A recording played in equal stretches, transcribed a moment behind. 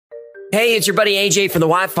Hey, it's your buddy AJ from the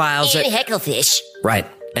Y-Files. And Hecklefish. Right,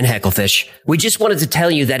 and Hecklefish. We just wanted to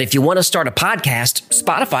tell you that if you want to start a podcast,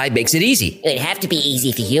 Spotify makes it easy. It'd have to be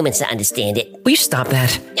easy for humans to understand it. Will you stop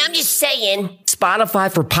that? I'm just saying.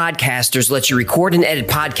 Spotify for podcasters lets you record and edit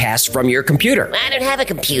podcasts from your computer. I don't have a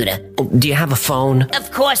computer. Do you have a phone?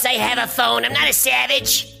 Of course I have a phone. I'm not a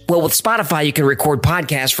savage. Well, with Spotify, you can record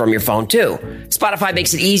podcasts from your phone, too. Spotify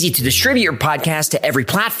makes it easy to distribute your podcast to every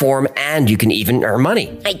platform, and you can even earn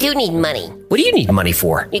money. I do need money. What do you need money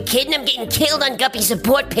for? You kidding? I'm getting killed on Guppy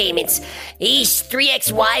support payments. These 3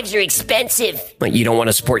 ex-wives are expensive. What, you don't want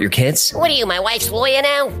to support your kids? What are you, my wife's lawyer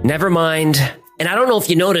now? Never mind. And I don't know if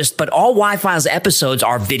you noticed, but all Y-Files episodes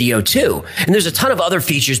are video, too. And there's a ton of other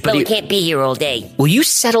features, but we can't be here all day. Will you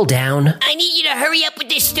settle down? I need you to hurry up with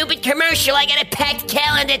this stupid commercial. I got a packed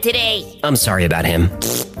calendar today. I'm sorry about him.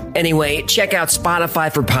 Anyway, check out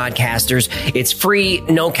Spotify for podcasters. It's free,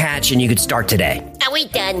 no catch, and you could start today. Are we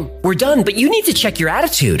done? We're done, but you need to check your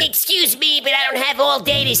attitude. Excuse me, but I don't have all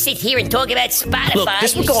day to sit here and talk about Spotify. Look,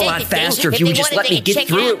 this would go a lot faster if you would just let me get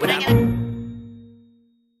through it without...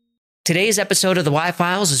 Today's episode of the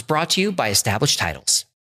Y-Files is brought to you by Established Titles.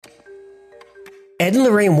 Ed and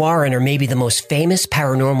Lorraine Warren are maybe the most famous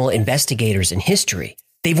paranormal investigators in history.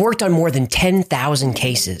 They've worked on more than 10,000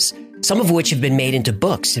 cases, some of which have been made into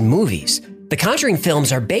books and movies. The Conjuring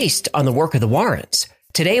films are based on the work of the Warrens.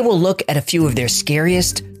 Today we'll look at a few of their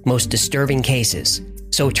scariest, most disturbing cases.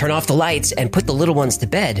 So turn off the lights and put the little ones to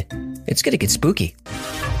bed. It's gonna get spooky.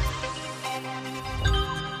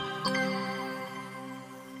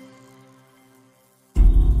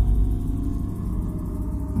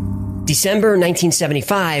 December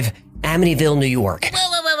 1975, Amityville, New York.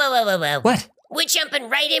 Whoa. What? We're jumping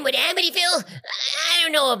right in with Amityville? I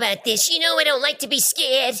don't know about this. You know I don't like to be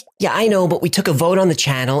scared. Yeah, I know, but we took a vote on the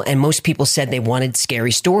channel, and most people said they wanted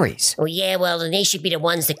scary stories. Oh, yeah, well, then they should be the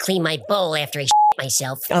ones that clean my bowl after I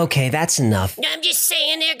myself. Okay, that's enough. I'm just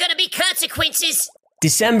saying there are gonna be consequences.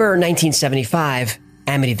 December 1975,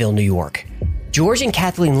 Amityville, New York. George and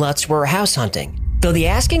Kathleen Lutz were house hunting. Though the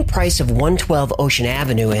asking price of 112 Ocean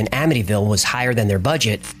Avenue in Amityville was higher than their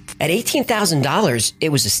budget, at $18,000, it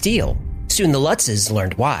was a steal. Soon the Lutzes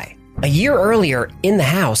learned why. A year earlier, in the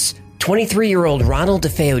house, 23-year-old Ronald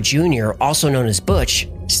DeFeo Jr., also known as Butch,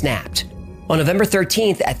 snapped. On November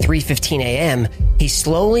 13th at 3:15 a.m., he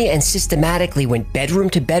slowly and systematically went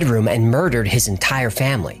bedroom to bedroom and murdered his entire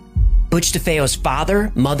family. Butch DeFeo's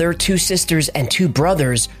father, mother, 2 sisters, and 2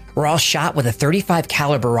 brothers were all shot with a .35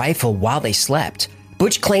 caliber rifle while they slept.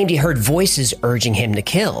 Butch claimed he heard voices urging him to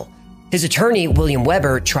kill. His attorney, William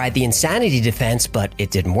Weber, tried the insanity defense, but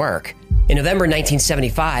it didn't work. In November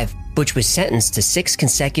 1975, Butch was sentenced to 6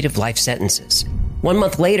 consecutive life sentences. 1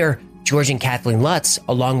 month later, George and Kathleen Lutz,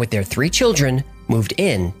 along with their 3 children, moved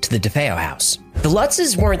in to the DeFeo house. The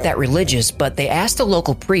Lutzes weren't that religious, but they asked a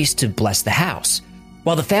local priest to bless the house.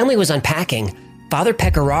 While the family was unpacking, Father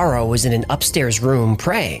Pecoraro was in an upstairs room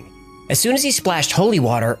praying. As soon as he splashed holy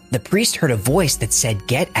water, the priest heard a voice that said,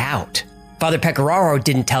 "Get out." Father Pecoraro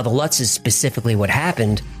didn't tell the Lutzes specifically what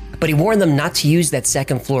happened, but he warned them not to use that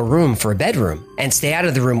second-floor room for a bedroom and stay out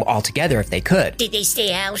of the room altogether if they could. Did they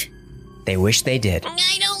stay out? They wish they did.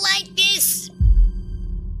 I don't like this.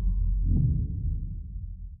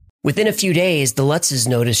 Within a few days, the Lutzes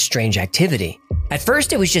noticed strange activity. At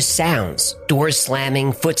first, it was just sounds, doors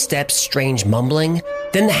slamming, footsteps, strange mumbling.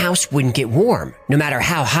 Then the house wouldn't get warm, no matter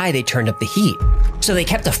how high they turned up the heat. So they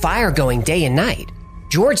kept a fire going day and night.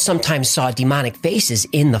 George sometimes saw demonic faces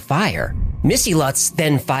in the fire. Missy Lutz,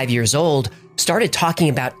 then 5 years old, started talking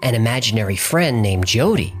about an imaginary friend named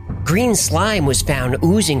Jody. Green slime was found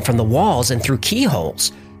oozing from the walls and through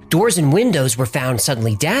keyholes. Doors and windows were found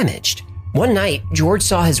suddenly damaged. One night, George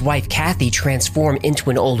saw his wife Kathy transform into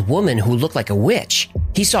an old woman who looked like a witch.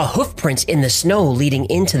 He saw hoof prints in the snow leading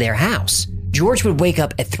into their house. George would wake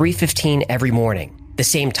up at 3:15 every morning, the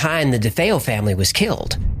same time the DeFeo family was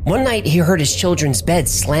killed. One night, he heard his children's bed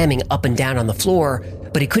slamming up and down on the floor,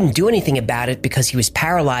 but he couldn't do anything about it because he was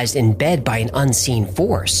paralyzed in bed by an unseen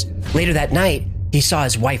force. Later that night, he saw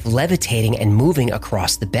his wife levitating and moving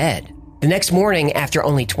across the bed. The next morning, after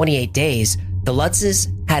only 28 days, the Lutzes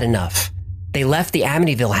had enough. They left the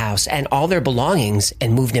Amityville house and all their belongings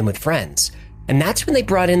and moved in with friends. And that's when they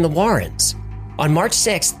brought in the Warrens. On March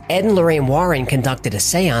 6th, Ed and Lorraine Warren conducted a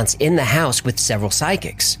seance in the house with several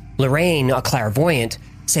psychics. Lorraine, a clairvoyant,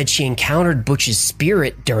 said she encountered Butch's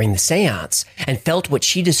spirit during the seance and felt what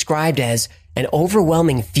she described as an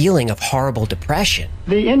overwhelming feeling of horrible depression.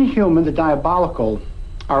 The inhuman, the diabolical,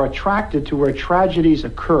 are attracted to where tragedies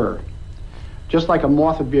occur, just like a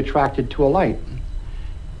moth would be attracted to a light.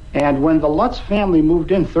 And when the Lutz family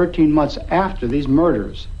moved in 13 months after these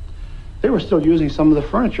murders, they were still using some of the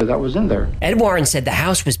furniture that was in there. Ed Warren said the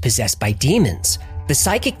house was possessed by demons. The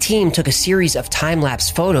psychic team took a series of time-lapse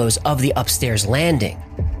photos of the upstairs landing.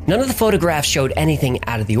 None of the photographs showed anything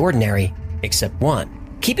out of the ordinary, except one.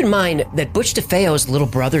 Keep in mind that Butch DeFeo's little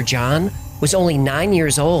brother John was only 9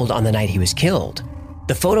 years old on the night he was killed.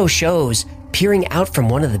 The photo shows, peering out from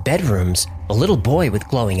one of the bedrooms, a little boy with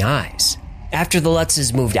glowing eyes. After the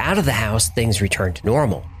Lutzes moved out of the house, things returned to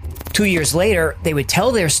normal. 2 years later, they would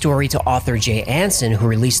tell their story to author Jay Anson, who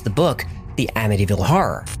released the book, The Amityville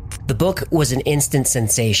Horror. The book was an instant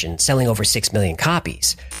sensation, selling over 6 million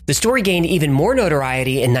copies. The story gained even more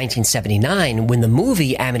notoriety in 1979 when the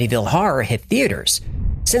movie Amityville Horror hit theaters.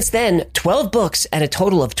 Since then, 12 books and a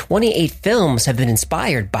total of 28 films have been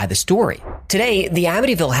inspired by the story. Today, the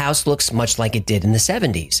Amityville house looks much like it did in the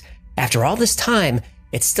 70s. After all this time,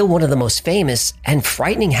 it's still one of the most famous and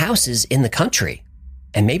frightening houses in the country,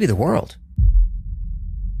 and maybe the world.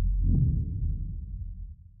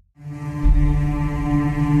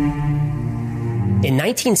 In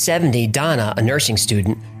 1970, Donna, a nursing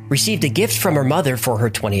student, received a gift from her mother for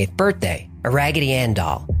her 28th birthday, a Raggedy Ann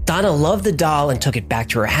doll. Donna loved the doll and took it back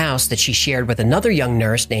to her house that she shared with another young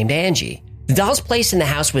nurse named Angie. The doll's place in the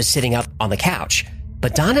house was sitting up on the couch,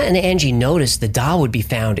 but Donna and Angie noticed the doll would be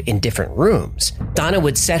found in different rooms. Donna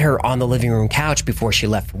would set her on the living room couch before she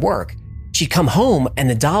left for work. She'd come home and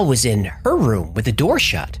the doll was in her room with the door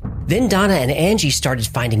shut. Then Donna and Angie started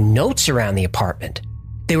finding notes around the apartment.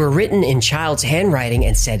 They were written in child's handwriting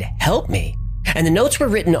and said, "Help me." And the notes were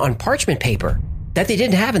written on parchment paper that they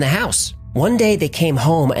didn't have in the house. One day they came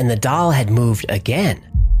home and the doll had moved again.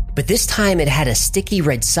 But this time it had a sticky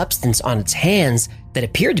red substance on its hands that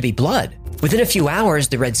appeared to be blood. Within a few hours,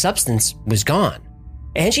 the red substance was gone.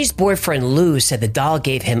 Angie's boyfriend Lou said the doll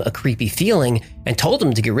gave him a creepy feeling and told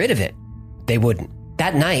him to get rid of it. They wouldn't.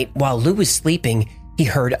 That night, while Lou was sleeping, he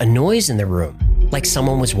heard a noise in the room, like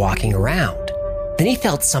someone was walking around. Then he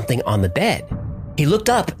felt something on the bed. He looked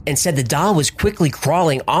up and said the doll was quickly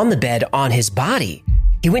crawling on the bed on his body.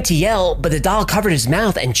 He went to yell, but the doll covered his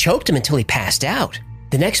mouth and choked him until he passed out.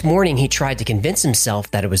 The next morning, he tried to convince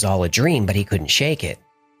himself that it was all a dream, but he couldn't shake it.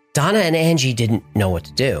 Donna and Angie didn't know what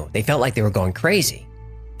to do. They felt like they were going crazy.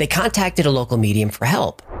 They contacted a local medium for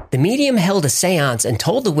help. The medium held a seance and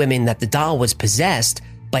told the women that the doll was possessed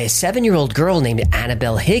by a 7-year-old girl named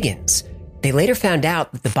Annabelle Higgins. They later found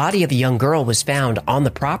out that the body of a young girl was found on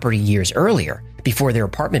the property years earlier, before their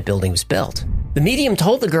apartment building was built. The medium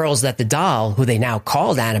told the girls that the doll, who they now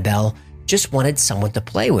called Annabelle, just wanted someone to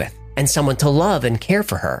play with and someone to love and care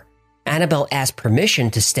for her. Annabelle asked permission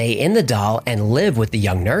to stay in the doll and live with the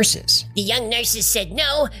young nurses. The young nurses said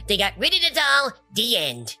no, they got rid of the doll, the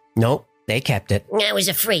end. Nope, they kept it. I was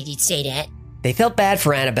afraid you'd say that. They felt bad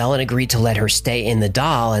for Annabelle and agreed to let her stay in the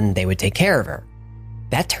doll and they would take care of her.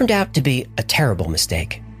 That turned out to be a terrible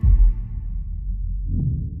mistake.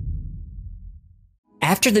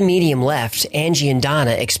 After the medium left, Angie and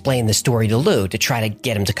Donna explained the story to Lou to try to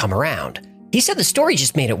get him to come around. He said the story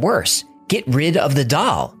just made it worse. Get rid of the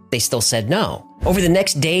doll. They still said no. Over the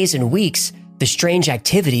next days and weeks, the strange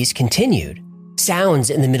activities continued. Sounds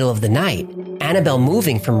in the middle of the night, Annabelle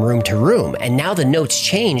moving from room to room, and now the notes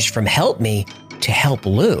changed from "help me" to "help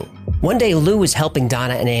Lou." One day, Lou was helping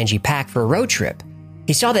Donna and Angie pack for a road trip.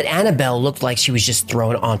 He saw that Annabelle looked like she was just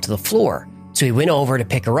thrown onto the floor. So he went over to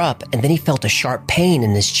pick her up, and then he felt a sharp pain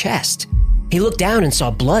in his chest. He looked down and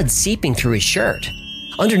saw blood seeping through his shirt.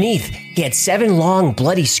 Underneath, he had 7 long,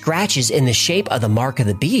 bloody scratches in the shape of the mark of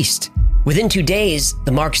the beast. Within 2 days,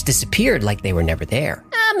 the marks disappeared like they were never there.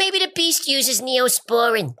 Maybe the beast uses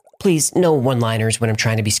Neosporin. Please, no one-liners when I'm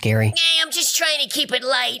trying to be scary. Hey, I'm just trying to keep it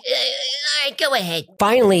light. All right, go ahead.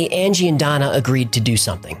 Finally, Angie and Donna agreed to do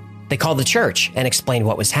something. They called the church and explained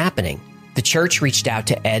what was happening. The church reached out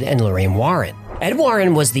to Ed and Lorraine Warren. Ed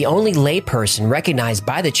Warren was the only layperson recognized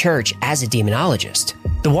by the church as a demonologist.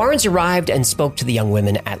 The Warrens arrived and spoke to the young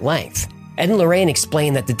women at length. Ed and Lorraine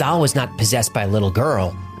explained that the doll was not possessed by a little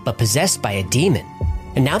girl, but possessed by a demon.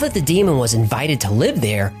 And now that the demon was invited to live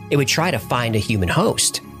there, it would try to find a human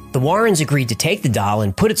host. The Warrens agreed to take the doll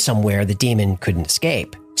and put it somewhere the demon couldn't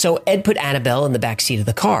escape. So Ed put Annabelle in the back seat of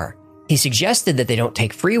the car. He suggested that they don't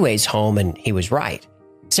take freeways home, and he was right.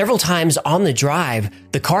 Several times on the drive,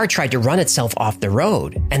 the car tried to run itself off the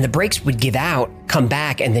road, and the brakes would give out, come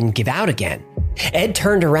back, and then give out again. Ed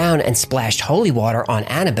turned around and splashed holy water on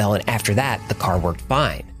Annabelle, and after that, the car worked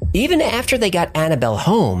fine. Even after they got Annabelle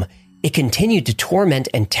home, it continued to torment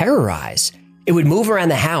and terrorize. It would move around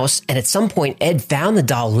the house, and at some point, Ed found the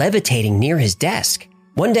doll levitating near his desk.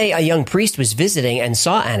 One day, a young priest was visiting and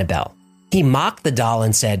saw Annabelle. He mocked the doll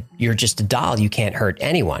and said, "You're just a doll, you can't hurt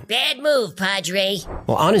anyone." Bad move, Padre.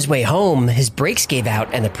 Well, on his way home, his brakes gave out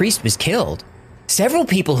and the priest was killed. Several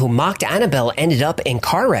people who mocked Annabelle ended up in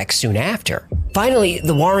car wrecks soon after. Finally,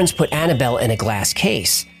 the Warrens put Annabelle in a glass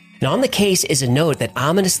case. And on the case is a note that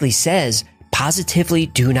ominously says, "Positively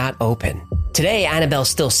do not open." Today, Annabelle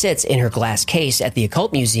still sits in her glass case at the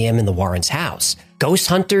Occult Museum in the Warrens' house. Ghost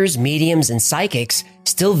hunters, mediums, and psychics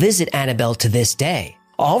still visit Annabelle to this day.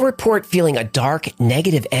 All report feeling a dark,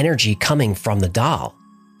 negative energy coming from the doll.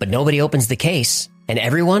 But nobody opens the case, and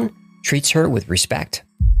everyone treats her with respect.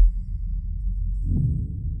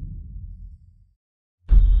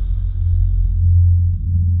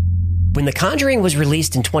 When The Conjuring was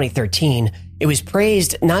released in 2013, it was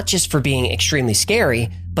praised not just for being extremely scary,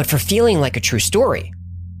 but for feeling like a true story.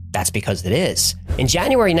 That's because it is. In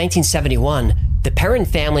January 1971, the Perron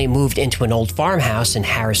family moved into an old farmhouse in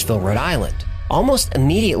Harrisville, Rhode Island. Almost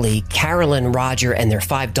immediately, Carolyn, Roger, and their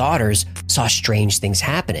 5 daughters saw strange things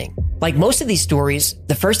happening. Like most of these stories,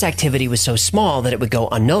 the first activity was so small that it would go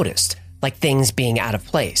unnoticed, like things being out of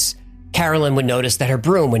place. Carolyn would notice that her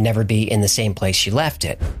broom would never be in the same place she left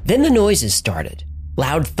it. Then the noises started.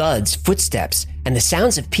 Loud thuds, footsteps, and the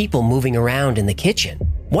sounds of people moving around in the kitchen.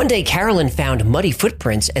 One day, Carolyn found muddy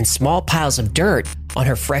footprints and small piles of dirt on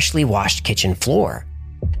her freshly washed kitchen floor.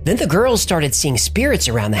 Then the girls started seeing spirits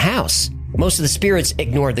around the house. Most of the spirits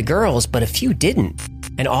ignored the girls, but a few didn't.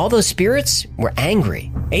 And all those spirits were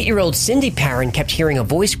angry. 8-year-old Cindy Perron kept hearing a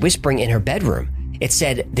voice whispering in her bedroom. It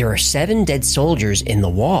said, "There are 7 dead soldiers in the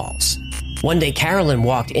walls." One day, Carolyn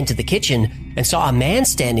walked into the kitchen and saw a man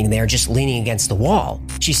standing there just leaning against the wall.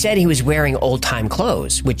 She said he was wearing old-time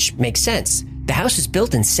clothes, which makes sense. The house was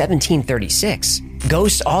built in 1736.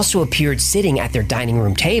 Ghosts also appeared sitting at their dining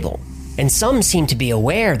room table, and some seemed to be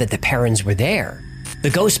aware that the Perrons were there. The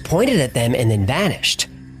ghosts pointed at them and then vanished.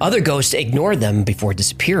 Other ghosts ignored them before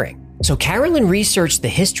disappearing. So Carolyn researched the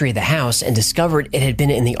history of the house and discovered it had been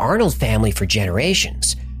in the Arnold family for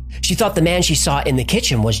generations. She thought the man she saw in the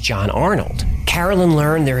kitchen was John Arnold. Carolyn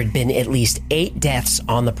learned there had been at least 8 deaths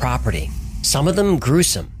on the property. Some of them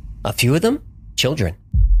gruesome. A few of them, children.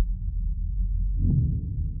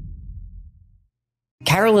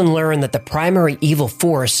 Carolyn learned that the primary evil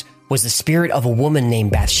force was the spirit of a woman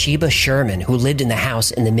named Bathsheba Sherman who lived in the house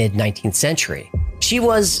in the mid-19th century. She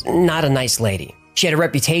was not a nice lady. She had a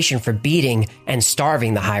reputation for beating and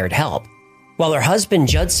starving the hired help. While her husband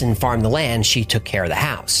Judson farmed the land, she took care of the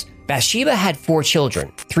house. Bathsheba had 4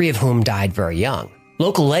 children, 3 of whom died very young.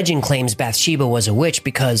 Local legend claims Bathsheba was a witch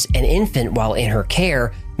because an infant, while in her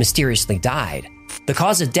care, mysteriously died. The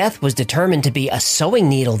cause of death was determined to be a sewing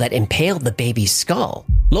needle that impaled the baby's skull.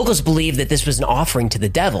 Locals believe that this was an offering to the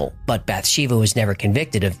devil, but Bathsheba was never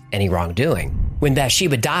convicted of any wrongdoing. When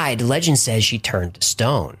Bathsheba died, legend says she turned to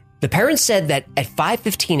stone. The parents said that at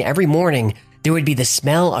 5:15 every morning, there would be the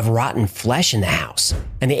smell of rotten flesh in the house,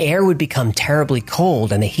 and the air would become terribly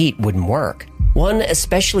cold and the heat wouldn't work. One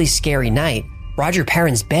especially scary night, Roger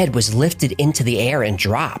Perron's bed was lifted into the air and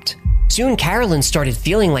dropped. Soon Carolyn started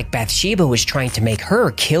feeling like Bathsheba was trying to make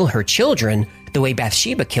her kill her children the way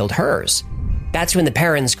Bathsheba killed hers. That's when the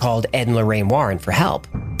Perrons called Ed and Lorraine Warren for help.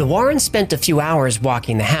 The Warrens spent a few hours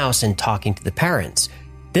walking the house and talking to the Perrons.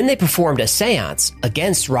 Then they performed a seance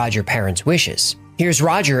against Roger Perron's wishes. Here's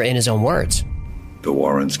Roger in his own words. The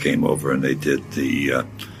Warrens came over and they did the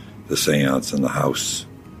seance in the house,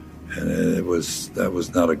 and that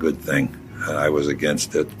was not a good thing. I was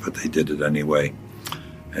against it, but they did it anyway.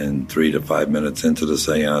 And 3 to 5 minutes into the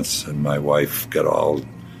seance, and my wife got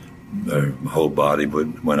her whole body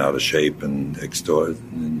went out of shape and extorted.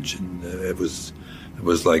 And it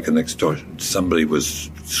was like an extortion. Somebody was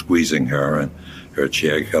squeezing her, and her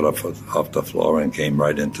chair got off the floor and came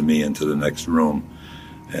right into me into the next room.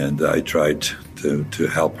 And I tried to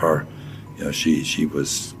help her. You know, she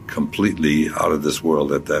was completely out of this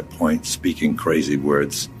world at that point, speaking crazy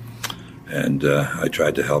words. And I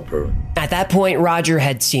tried to help her. At that point, Roger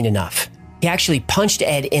had seen enough. He actually punched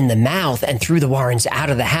Ed in the mouth and threw the Warrens out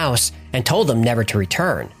of the house and told them never to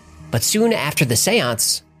return. But soon after the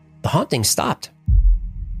seance, the haunting stopped.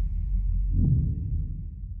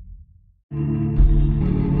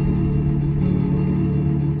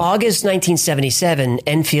 August 1977,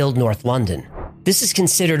 Enfield, North London. This is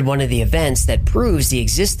considered one of the events that proves the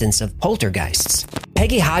existence of poltergeists.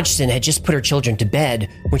 Peggy Hodgson had just put her children to bed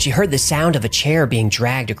when she heard the sound of a chair being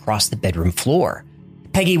dragged across the bedroom floor.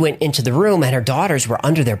 Peggy went into the room and her daughters were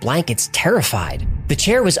under their blankets, terrified. The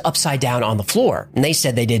chair was upside down on the floor, and they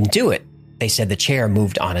said they didn't do it. They said the chair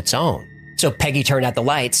moved on its own. So Peggy turned out the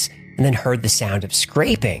lights and then heard the sound of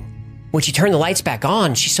scraping. When she turned the lights back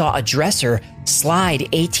on, she saw a dresser slide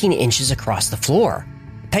 18 inches across the floor.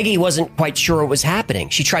 Peggy wasn't quite sure what was happening.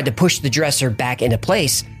 She tried to push the dresser back into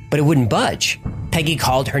place, but it wouldn't budge. Peggy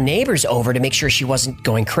called her neighbors over to make sure she wasn't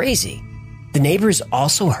going crazy. The neighbors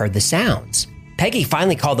also heard the sounds. Peggy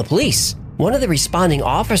finally called the police. One of the responding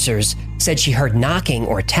officers said she heard knocking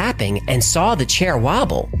or tapping and saw the chair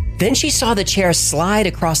wobble. Then she saw the chair slide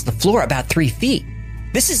across the floor about 3 feet.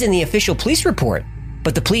 This is in the official police report,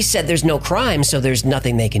 but the police said there's no crime, so there's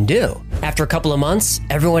nothing they can do. After a couple of months,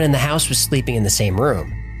 everyone in the house was sleeping in the same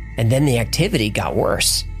room. And then the activity got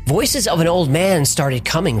worse. Voices of an old man started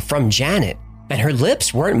coming from Janet, and her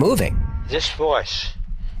lips weren't moving. This voice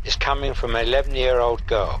is coming from an 11-year-old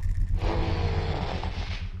girl.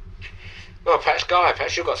 Well,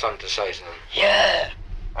 perhaps you've got something to say to them. Yeah.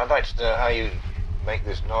 I'd like to know how you make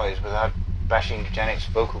this noise without bashing Janet's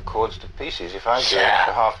vocal cords to pieces. If I do it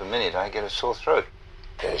for half a minute, I get a sore throat.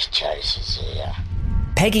 There's choices here.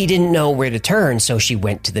 Peggy didn't know where to turn, so she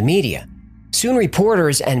went to the media. Soon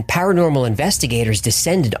reporters and paranormal investigators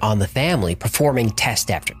descended on the family, performing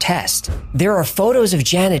test after test. There are photos of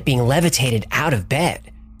Janet being levitated out of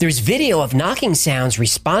bed. There's video of knocking sounds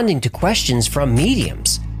responding to questions from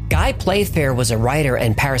mediums. Guy Playfair was a writer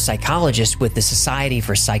and parapsychologist with the Society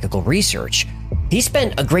for Psychical Research. He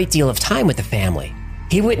spent a great deal of time with the family.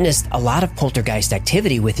 He witnessed a lot of poltergeist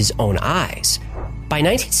activity with his own eyes. By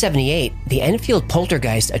 1978, the Enfield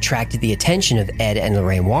poltergeist attracted the attention of Ed and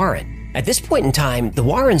Lorraine Warren. At this point in time, the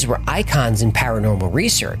Warrens were icons in paranormal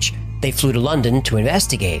research. They flew to London to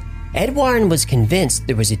investigate. Ed Warren was convinced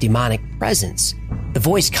there was a demonic presence. The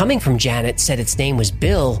voice coming from Janet said its name was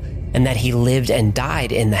Bill and that he lived and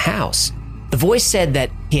died in the house. The voice said that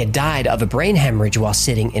he had died of a brain hemorrhage while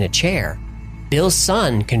sitting in a chair. Bill's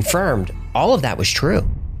son confirmed all of that was true.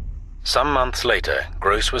 Some months later,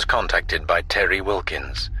 Gross was contacted by Terry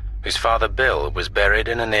Wilkins, whose father Bill was buried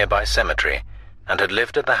in a nearby cemetery and had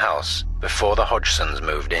lived at the house before the Hodgsons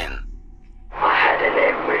moved in. I had an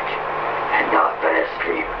hemorrhage and I fell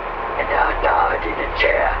asleep and I died in a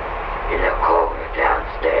chair in a corner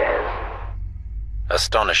downstairs.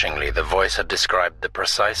 Astonishingly, the voice had described the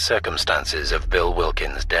precise circumstances of Bill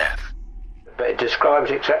Wilkins' death. But it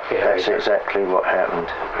describes exactly how That's exactly what happened.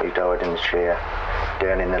 He died in the chair,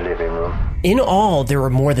 down in the living room. In all, there were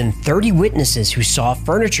more than 30 witnesses who saw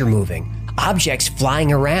furniture moving, objects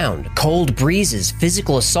flying around, cold breezes,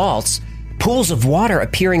 physical assaults, pools of water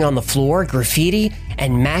appearing on the floor, graffiti,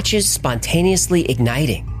 and matches spontaneously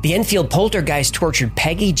igniting. The Enfield poltergeist tortured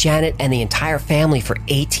Peggy, Janet, and the entire family for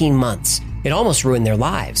 18 months. It almost ruined their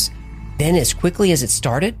lives. Then, as quickly as it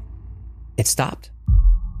started, it stopped.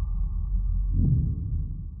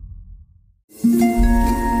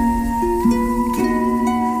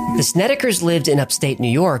 The Snedekers lived in upstate New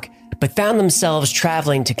York, but found themselves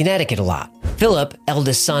traveling to Connecticut a lot. Philip,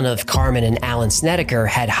 eldest son of Carmen and Alan Snedeker,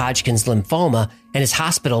 had Hodgkin's lymphoma, and his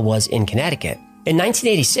hospital was in Connecticut. In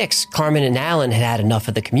 1986, Carmen and Alan had had enough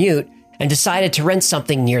of the commute and decided to rent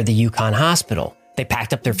something near the Yukon Hospital. They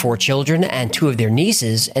packed up their 4 children and 2 of their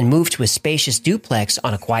nieces and moved to a spacious duplex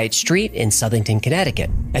on a quiet street in Southington,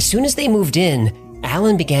 Connecticut. As soon as they moved in,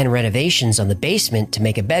 Alan began renovations on the basement to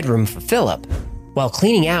make a bedroom for Philip. While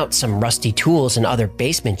cleaning out some rusty tools and other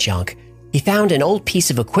basement junk, he found an old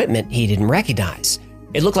piece of equipment he didn't recognize.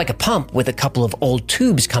 It looked like a pump with a couple of old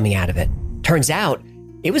tubes coming out of it. Turns out,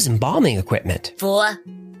 it was embalming equipment. For?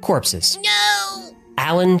 Corpses. No!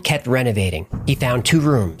 Alan kept renovating. He found 2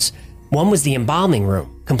 rooms. One was the embalming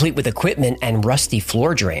room, complete with equipment and rusty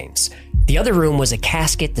floor drains. The other room was a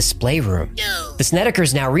casket display room. No. The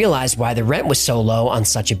Snedekers now realized why the rent was so low on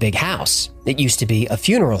such a big house. It used to be a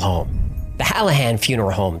funeral home. The Hallahan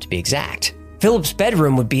Funeral Home, to be exact. Philip's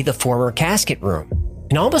bedroom would be the former casket room.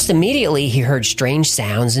 And almost immediately, he heard strange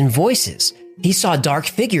sounds and voices. He saw dark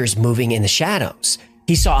figures moving in the shadows.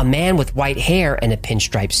 He saw a man with white hair and a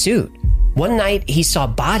pinstripe suit. One night, he saw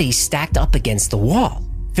bodies stacked up against the wall.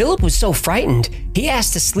 Philip was so frightened, he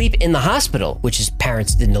asked to sleep in the hospital, which his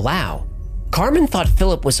parents didn't allow. Carmen thought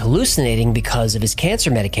Philip was hallucinating because of his cancer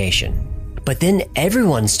medication. But then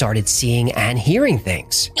everyone started seeing and hearing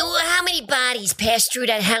things. How many bodies passed through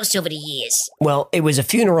that house over the years? Well, it was a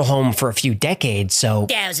funeral home for a few decades, so...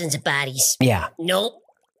 Thousands of bodies. Yeah. Nope.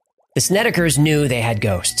 The Snedekers knew they had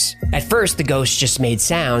ghosts. At first, the ghosts just made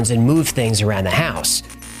sounds and moved things around the house.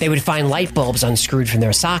 They would find light bulbs unscrewed from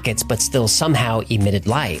their sockets, but still somehow emitted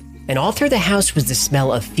light. And all through the house was the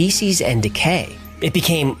smell of feces and decay. It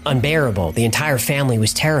became unbearable. The entire family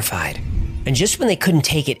was terrified. And just when they couldn't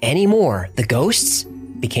take it anymore, the ghosts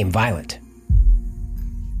became violent.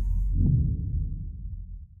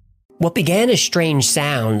 What began as strange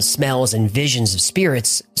sounds, smells, and visions of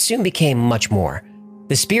spirits soon became much more.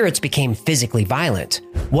 The spirits became physically violent.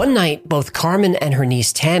 One night, both Carmen and her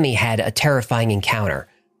niece Tammy had a terrifying encounter.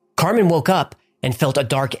 Carmen woke up and felt a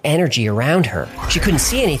dark energy around her. She couldn't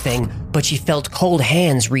see anything, but she felt cold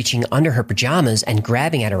hands reaching under her pajamas and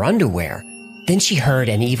grabbing at her underwear. Then she heard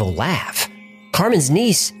an evil laugh. Carmen's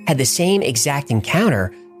niece had the same exact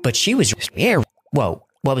encounter, but she was scared. Whoa,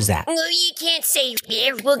 what was that? Well, you can't say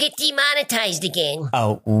scared. We'll get demonetized again.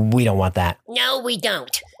 Oh, we don't want that. No, we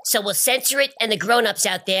don't. So we'll censor it and the grown-ups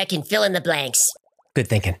out there can fill in the blanks. Good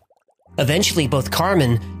thinking. Eventually, both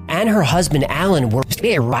Carmen and her husband Alan were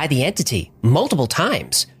scared by the entity multiple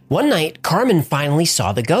times. One night, Carmen finally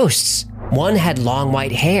saw the ghosts. One had long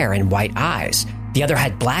white hair and white eyes. The other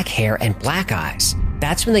had black hair and black eyes.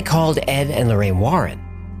 That's when they called Ed and Lorraine Warren.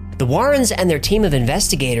 The Warrens and their team of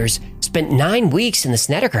investigators spent 9 weeks in the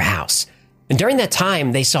Snedeker house. And during that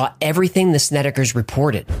time, they saw everything the Snedekers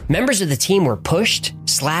reported. Members of the team were pushed,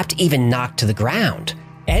 slapped, even knocked to the ground.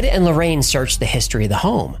 Ed and Lorraine searched the history of the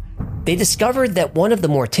home. They discovered that one of the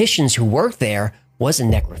morticians who worked there was a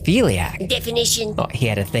necrophiliac. Definition? Oh, he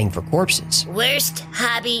had a thing for corpses. Worst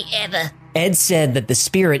hobby ever. Ed said that the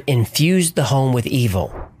spirit infused the home with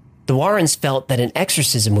evil. The Warrens felt that an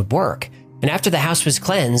exorcism would work, and after the house was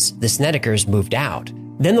cleansed, the Snedekers moved out.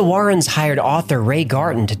 Then the Warrens hired author Ray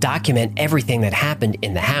Garton to document everything that happened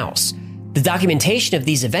in the house. The documentation of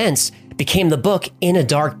these events became the book In a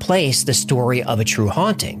Dark Place, The Story of a True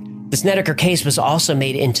Haunting. The Snedeker case was also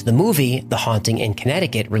made into the movie The Haunting in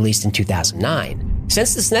Connecticut, released in 2009.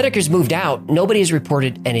 Since the Snedekers moved out, nobody has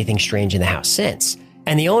reported anything strange in the house since.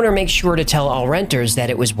 And the owner makes sure to tell all renters that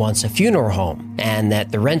it was once a funeral home, and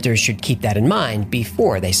that the renters should keep that in mind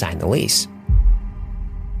before they sign the lease.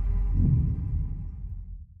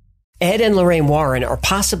 Ed and Lorraine Warren are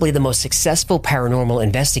possibly the most successful paranormal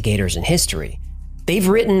investigators in history. They've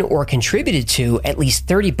written or contributed to at least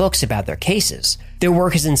 30 books about their cases. Their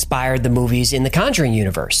work has inspired the movies in the Conjuring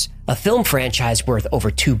universe, a film franchise worth over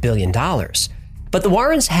 $2 billion. But the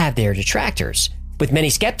Warrens have their detractors, with many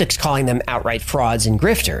skeptics calling them outright frauds and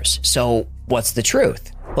grifters. So what's the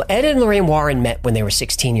truth? Well, Ed and Lorraine Warren met when they were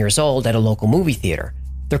 16 years old at a local movie theater.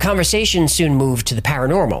 Their conversation soon moved to the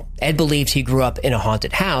paranormal. Ed believed he grew up in a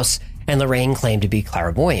haunted house, and Lorraine claimed to be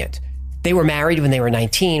clairvoyant. They were married when they were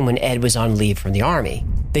 19 when Ed was on leave from the army.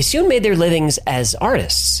 They soon made their livings as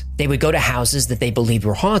artists. They would go to houses that they believed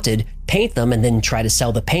were haunted, paint them, and then try to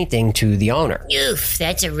sell the painting to the owner. Oof,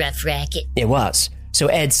 that's a rough racket. It was. So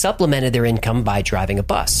Ed supplemented their income by driving a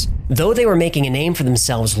bus. Though they were making a name for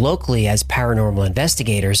themselves locally as paranormal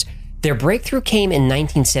investigators, their breakthrough came in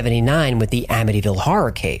 1979 with the Amityville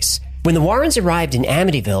horror case. When the Warrens arrived in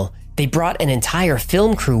Amityville, they brought an entire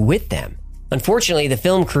film crew with them. Unfortunately, the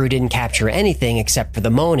film crew didn't capture anything except for the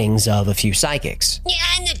moanings of a few psychics. Yeah,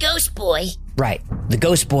 and the ghost boy. Right, the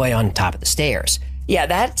ghost boy on top of the stairs. Yeah,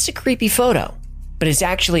 that's a creepy photo. But it's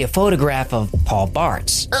actually a photograph of Paul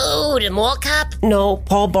Bartz. Oh, the mall cop? No,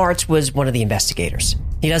 Paul Bartz was one of the investigators.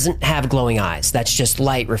 He doesn't have glowing eyes. That's just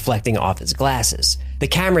light reflecting off his glasses. The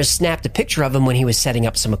cameras snapped a picture of him when he was setting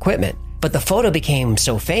up some equipment. But the photo became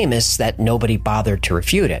so famous that nobody bothered to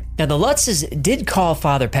refute it. Now, the Lutzes did call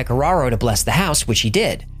Father Pecoraro to bless the house, which he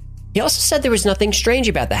did. He also said there was nothing strange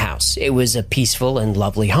about the house. It was a peaceful and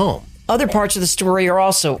lovely home. Other parts of the story are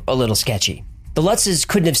also a little sketchy. The Lutzes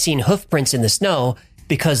couldn't have seen hoof prints in the snow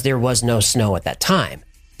because there was no snow at that time.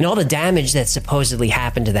 And all the damage that supposedly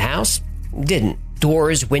happened to the house didn't.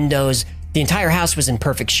 Doors, windows, the entire house was in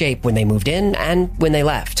perfect shape when they moved in and when they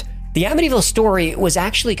left. The Amityville story was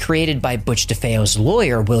actually created by Butch DeFeo's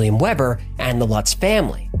lawyer, William Weber, and the Lutz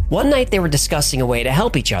family. One night they were discussing a way to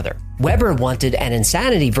help each other. Weber wanted an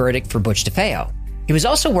insanity verdict for Butch DeFeo. He was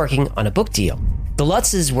also working on a book deal. The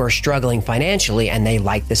Lutzes were struggling financially and they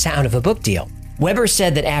liked the sound of a book deal. Weber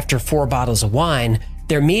said that after 4 bottles of wine,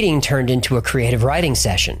 their meeting turned into a creative writing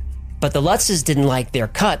session. But the Lutzes didn't like their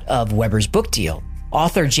cut of Weber's book deal.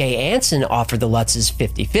 Author Jay Anson offered the Lutzes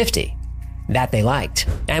 50-50. That they liked.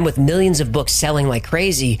 And with millions of books selling like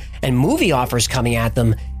crazy and movie offers coming at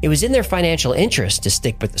them, it was in their financial interest to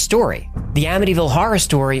stick with the story. The Amityville horror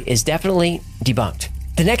story is definitely debunked.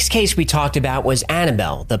 The next case we talked about was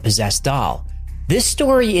Annabelle, the possessed doll. This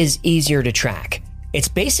story is easier to track. It's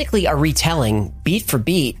basically a retelling, beat for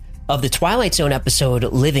beat, of the Twilight Zone episode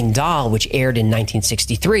Living Doll, which aired in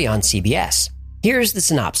 1963 on CBS. Here's the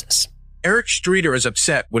synopsis. Eric Streeter is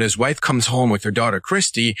upset when his wife comes home with her daughter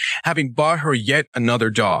Christy, having bought her yet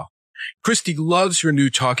another doll. Christy loves her new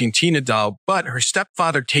talking Tina doll, but her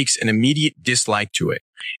stepfather takes an immediate dislike to it.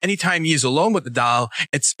 Anytime he is alone with the doll,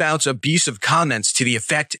 it spouts abusive comments to the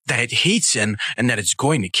effect that it hates him and that it's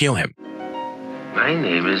going to kill him. My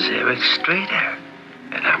name is Eric Strader,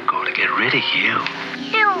 and I'm going to get rid of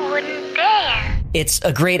you. You wouldn't dare. It's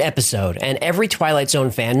a great episode, and every Twilight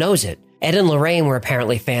Zone fan knows it. Ed and Lorraine were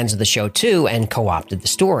apparently fans of the show too and co-opted the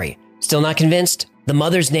story. Still not convinced? The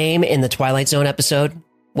mother's name in the Twilight Zone episode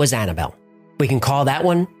was Annabelle. We can call that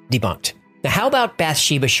one debunked. Now, how about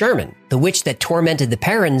Bathsheba Sherman, the witch that tormented the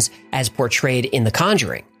Perrons as portrayed in The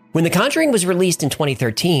Conjuring? When The Conjuring was released in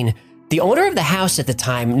 2013, the owner of the house at the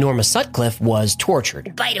time, Norma Sutcliffe, was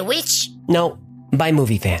tortured. By the witch? No, by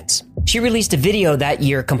movie fans. She released a video that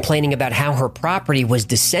year complaining about how her property was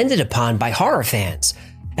descended upon by horror fans.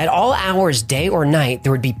 At all hours, day or night,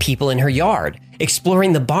 there would be people in her yard,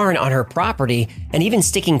 exploring the barn on her property, and even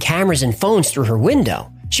sticking cameras and phones through her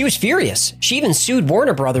window. She was furious. She even sued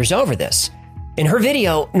Warner Brothers over this. In her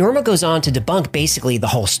video, Norma goes on to debunk basically the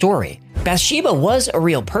whole story. Bathsheba was a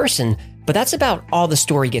real person, but that's about all the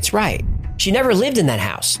story gets right. She never lived in that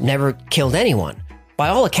house, never killed anyone. By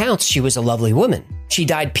all accounts, she was a lovely woman. She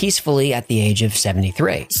died peacefully at the age of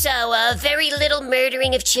 73. So, very little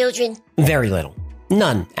murdering of children? Very little.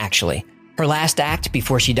 None, actually. Her last act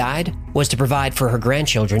before she died was to provide for her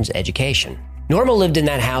grandchildren's education. Norma lived in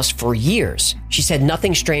that house for years. She said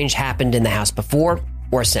nothing strange happened in the house before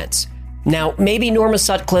or since. Now, maybe Norma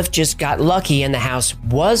Sutcliffe just got lucky and the house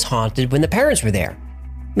was haunted when the parents were there.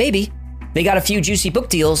 Maybe. They got a few juicy book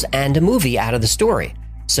deals and a movie out of the story.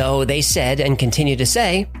 So they said and continue to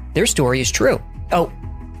say their story is true. Oh,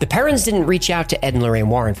 the Perrons didn't reach out to Ed and Lorraine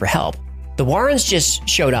Warren for help. The Warrens just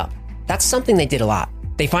showed up. That's something they did a lot.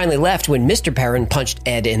 They finally left when Mr. Perron punched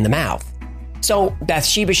Ed in the mouth. So,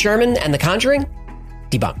 Bathsheba Sherman and The Conjuring?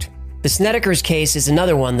 Debunked. The Snedekers case is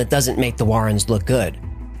another one that doesn't make the Warrens look good.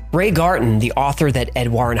 Ray Garton, the author that Ed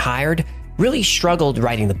Warren hired, really struggled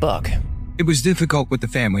writing the book. It was difficult with the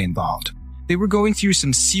family involved. They were going through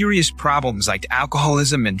some serious problems like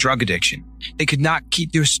alcoholism and drug addiction. They could not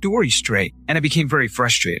keep their story straight, and I became very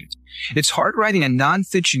frustrated. It's hard writing a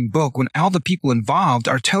nonfiction book when all the people involved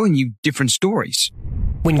are telling you different stories.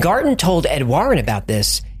 When Garton told Ed Warren about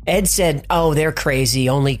this, Ed said, "Oh, they're crazy.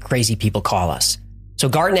 Only crazy people call us." So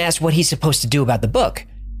Garton asked what he's supposed to do about the book.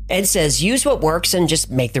 Ed says, use what works and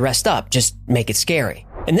just make the rest up. Just make it scary.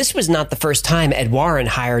 And this was not the first time Ed Warren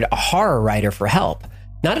hired a horror writer for help.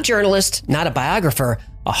 Not a journalist, not a biographer,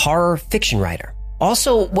 a horror fiction writer.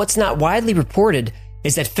 Also, what's not widely reported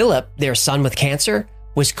is that Philip, their son with cancer,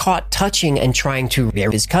 was caught touching and trying to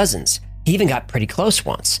rape his cousins. He even got pretty close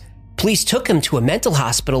once. Police took him to a mental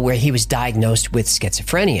hospital where he was diagnosed with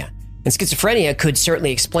schizophrenia. And schizophrenia could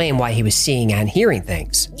certainly explain why he was seeing and hearing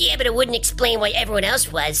things. Yeah, but it wouldn't explain why everyone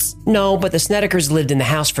else was. No, but the Snedekers lived in the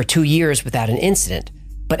house for 2 years without an incident.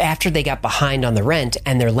 But after they got behind on the rent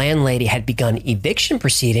and their landlady had begun eviction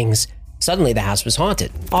proceedings, suddenly the house was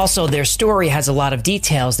haunted. Also, their story has a lot of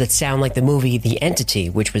details that sound like the movie The Entity,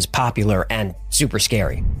 which was popular and super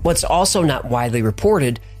scary. What's also not widely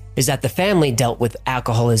reported is that the family dealt with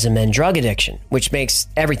alcoholism and drug addiction, which makes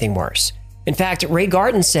everything worse. In fact, Ray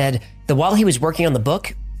Garton said that while he was working on the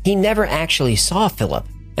book, he never actually saw Philip,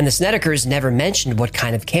 and the Snedekers never mentioned what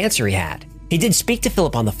kind of cancer he had. He did speak to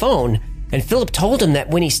Philip on the phone, and Philip told him that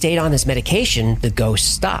when he stayed on his medication, the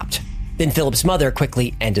ghost stopped. Then Philip's mother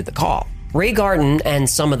quickly ended the call. Ray Garton and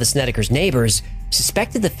some of the Snedekers' neighbors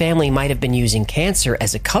suspected the family might have been using cancer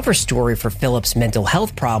as a cover story for Philip's mental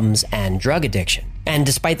health problems and drug addiction. And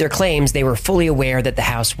despite their claims, they were fully aware that the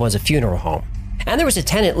house was a funeral home. And there was a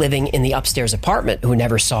tenant living in the upstairs apartment who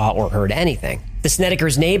never saw or heard anything. The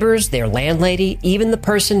Snedekers' neighbors, their landlady, even the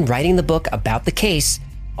person writing the book about the case,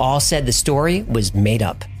 all said the story was made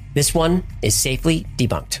up. This one is safely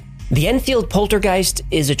debunked. The Enfield poltergeist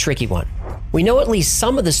is a tricky one. We know at least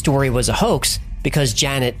some of the story was a hoax because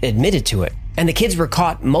Janet admitted to it, and the kids were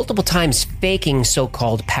caught multiple times faking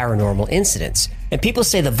so-called paranormal incidents. And people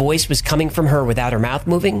say the voice was coming from her without her mouth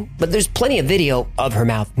moving, but there's plenty of video of her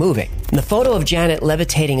mouth moving. And the photo of Janet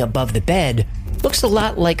levitating above the bed looks a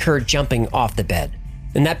lot like her jumping off the bed.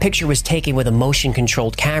 And that picture was taken with a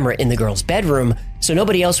motion-controlled camera in the girl's bedroom, so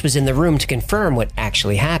nobody else was in the room to confirm what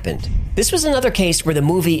actually happened. This was another case where the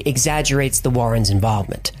movie exaggerates the Warrens'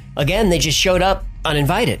 involvement. Again, they just showed up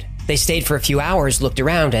uninvited. They stayed for a few hours, looked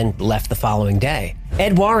around, and left the following day.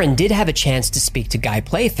 Ed Warren did have a chance to speak to Guy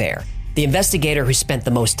Playfair, the investigator who spent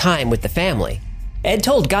the most time with the family. Ed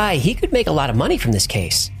told Guy he could make a lot of money from this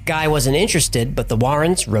case. Guy wasn't interested, but the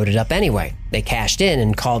Warrens wrote it up anyway. They cashed in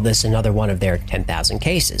and called this another one of their 10,000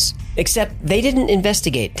 cases. Except they didn't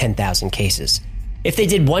investigate 10,000 cases. If they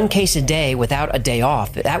did one case a day without a day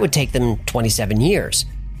off, that would take them 27 years.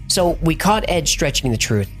 So we caught Ed stretching the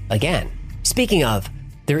truth again. Speaking of,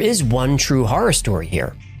 there is one true horror story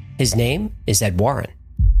here. His name is Ed Warren.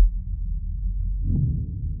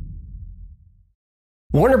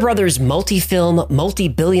 Warner Brothers' multi-film,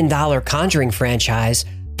 multi-billion-dollar Conjuring franchise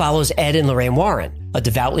follows Ed and Lorraine Warren, a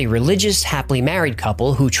devoutly religious, happily married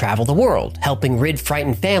couple who travel the world, helping rid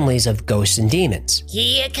frightened families of ghosts and demons.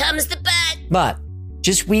 Here comes the bat! But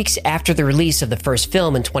just weeks after the release of the first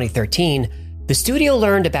film in 2013, the studio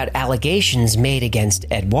learned about allegations made against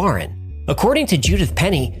Ed Warren. According to Judith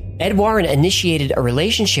Penny, Ed Warren initiated a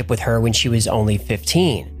relationship with her when she was only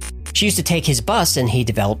 15. She used to take his bus and he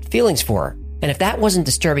developed feelings for her. And if that wasn't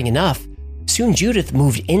disturbing enough, soon Judith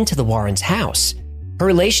moved into the Warrens' house. Her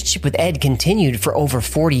relationship with Ed continued for over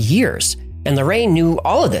 40 years, and Lorraine knew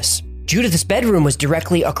all of this. Judith's bedroom was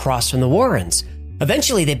directly across from the Warrens.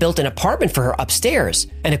 Eventually, they built an apartment for her upstairs,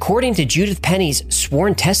 and according to Judith Penny's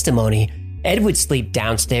sworn testimony, Ed would sleep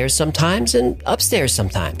downstairs sometimes and upstairs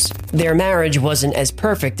sometimes. Their marriage wasn't as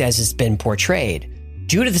perfect as it's been portrayed.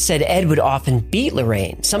 Judith said Ed would often beat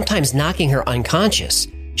Lorraine, sometimes knocking her unconscious.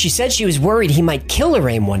 She said she was worried he might kill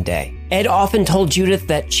Lorraine one day. Ed often told Judith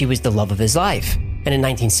that she was the love of his life. And in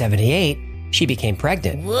 1978, she became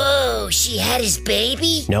pregnant. Whoa, she had his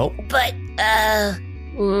baby? Nope. But,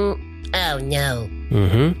 oh no.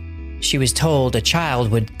 She was told a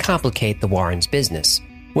child would complicate the Warrens' business.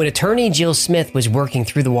 When attorney Jill Smith was working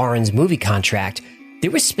through the Warrens' movie contract,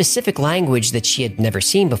 there was specific language that she had never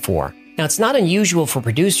seen before. Now, it's not unusual for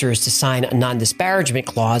producers to sign a non-disparagement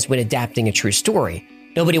clause when adapting a true story.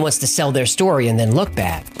 Nobody wants to sell their story and then look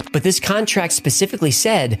bad. But this contract specifically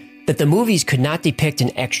said that the movies could not depict an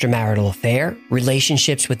extramarital affair,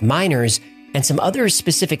 relationships with minors, and some other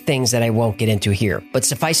specific things that I won't get into here. But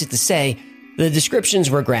suffice it to say, the descriptions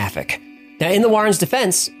were graphic. Now, in the Warrens'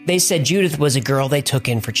 defense, they said Judith was a girl they took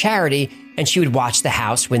in for charity, and she would watch the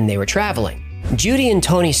house when they were traveling. Judy and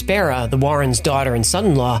Tony Spera, the Warrens' daughter and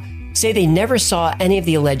son-in-law, say they never saw any of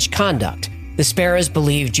the alleged conduct. The Speras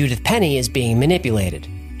believe Judith Penny is being manipulated,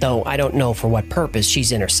 though I don't know for what purpose.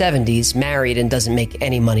 She's in her 70s, married, and doesn't make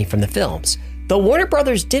any money from the films. Though Warner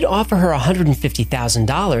Brothers did offer her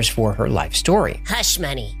 $150,000 for her life story. Hush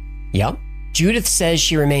money. Yup. Judith says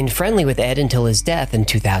she remained friendly with Ed until his death in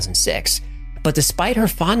 2006. But despite her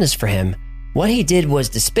fondness for him, what he did was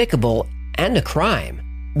despicable and a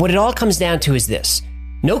crime. What it all comes down to is this.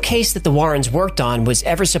 No case that the Warrens worked on was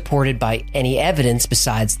ever supported by any evidence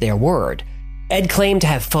besides their word. Ed claimed to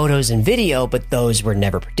have photos and video, but those were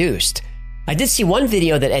never produced. I did see one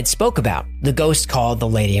video that Ed spoke about, the ghost called the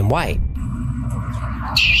Lady in White.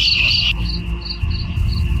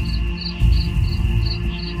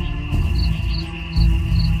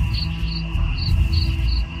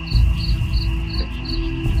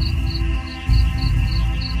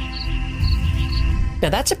 Now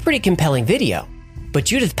that's a pretty compelling video, but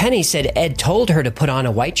Judith Penny said Ed told her to put on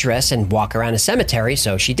a white dress and walk around a cemetery,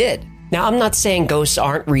 so she did. Now, I'm not saying ghosts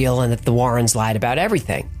aren't real and that the Warrens lied about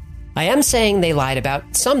everything. I am saying they lied about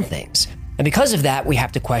some things, and because of that, we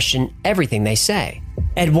have to question everything they say.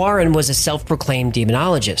 Ed Warren was a self-proclaimed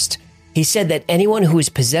demonologist. He said that anyone who was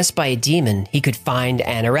possessed by a demon, he could find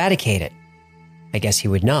and eradicate it. I guess he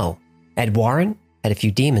would know. Ed Warren had a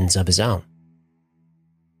few demons of his own.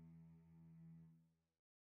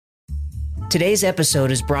 Today's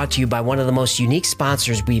episode is brought to you by one of the most unique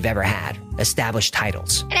sponsors we've ever had, Established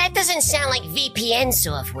Titles. And that doesn't sound like VPN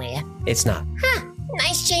software. It's not. Huh,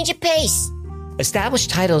 nice change of pace. Established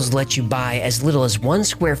Titles let you buy as little as 1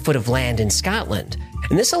 square foot of land in Scotland,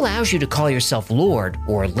 and this allows you to call yourself Lord,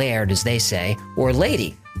 or Laird as they say, or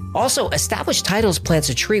Lady. Also, Established Titles plants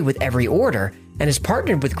a tree with every order, and is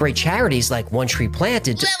partnered with great charities like One Tree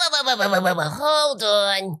Planted to... Whoa, hold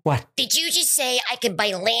on. What? Did you just say I could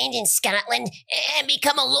buy land in Scotland and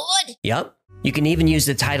become a lord? Yup. You can even use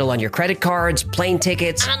the title on your credit cards, plane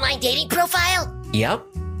tickets. Online dating profile? Yup.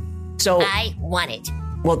 So... I want it.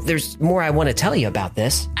 Well, there's more I want to tell you about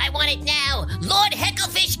this. I want it now. Lord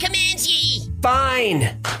Hecklefish commands ye. Fine.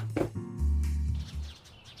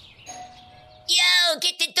 Yo,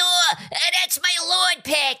 get the door. That's my lord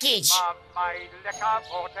package.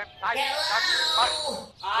 Hello?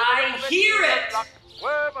 I hear it.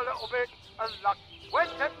 With a little bit of luck, when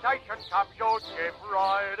temptation comes, you'll skip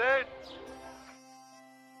right in.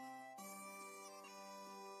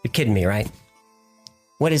 You're kidding me, right?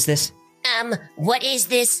 What is this? What is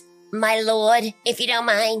this, my lord, if you don't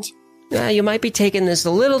mind? You might be taking this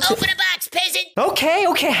a little too... Open a box, peasant!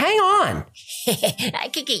 Okay, hang on. I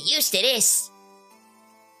could get used to this.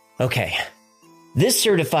 Okay. This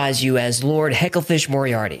certifies you as Lord Hecklefish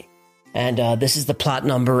Moriarty. And this is the plot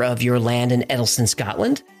number of your land in Edelston,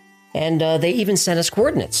 Scotland. And they even sent us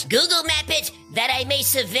coordinates. Google map it, that I may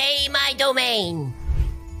survey my domain.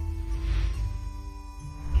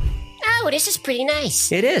 Oh, this is pretty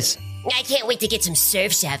nice. It is. I can't wait to get some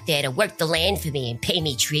serfs out there to work the land for me and pay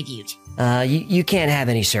me tribute. You can't have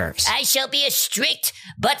any serfs. I shall be a strict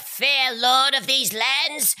but fair lord of these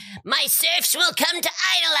lands. My serfs will come to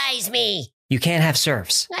idolize me. You can't have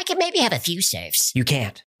serfs. I can maybe have a few serfs. You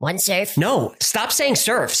can't. One serf? No, stop saying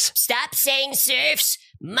serfs. Stop saying serfs,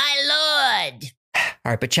 my lord.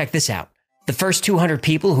 All right, but check this out. The first 200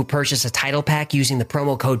 people who purchase a title pack using the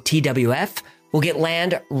promo code TWF will get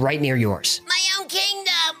land right near yours. My own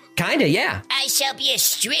kingdom. Kinda, yeah. I shall be a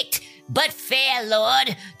strict but fair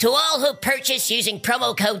lord to all who purchase using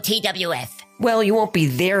promo code TWF. Well, you won't be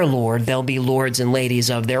their lord. They'll be lords and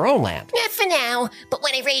ladies of their own land. Not for now, but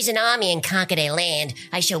when I raise an army and conquer their land,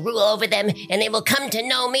 I shall rule over them, and they will come to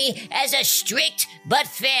know me as a strict but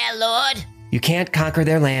fair lord. You can't conquer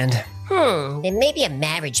their land. Then maybe a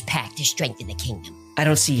marriage pact to strengthen the kingdom. I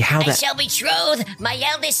don't see how I that... shall betroth my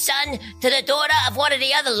eldest son to the daughter of one of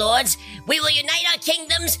the other lords. We will unite our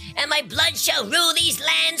kingdoms, and my blood shall rule these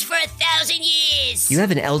lands for 1,000 years. You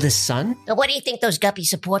have an eldest son? Now, what do you think those guppy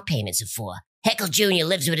support payments are for? Heckle Jr.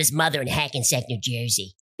 lives with his mother in Hackensack, New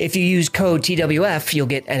Jersey. If you use code TWF, you'll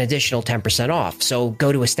get an additional 10% off. So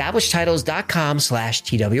go to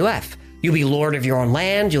establishedtitles.com/TWF. You'll be lord of your own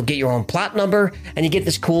land, you'll get your own plot number, and you get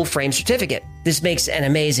this cool framed certificate. This makes an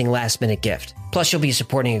amazing last-minute gift. Plus, you'll be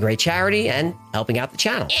supporting a great charity and helping out the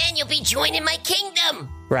channel. And you'll be joining my kingdom.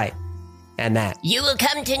 Right. And that. You will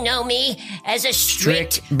come to know me as a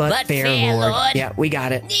strict but fair lord. Yeah, we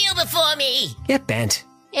got it. Kneel before me. Get bent.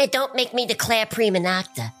 And don't make me declare prima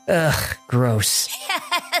nocta. Ugh, gross.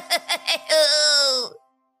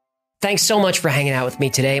 Thanks so much for hanging out with me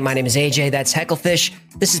today. My name is AJ, that's Hecklefish.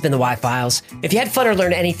 This has been the Y-Files. If you had fun or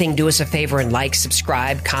learned anything, do us a favor and like,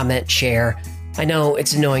 subscribe, comment, share. I know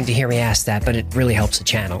it's annoying to hear me ask that, but it really helps the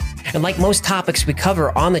channel. And like most topics we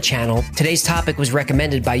cover on the channel, today's topic was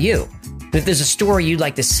recommended by you. And if there's a story you'd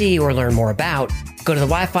like to see or learn more about, go to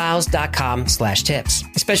theyfiles.com/tips.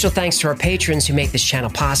 A special thanks to our patrons who make this channel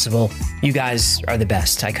possible. You guys are the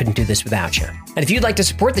best. I couldn't do this without you. And if you'd like to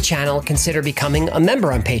support the channel, consider becoming a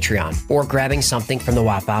member on Patreon or grabbing something from the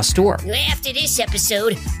Y-Files store. After this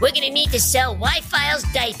episode, we're going to need to sell Y-Files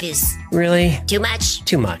diapers. Really? Too much?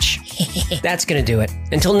 Too much. That's going to do it.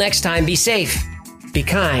 Until next time, be safe, be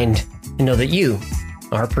kind, and know that you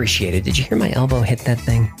are appreciated. Did you hear my elbow hit that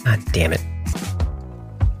thing? God damn it.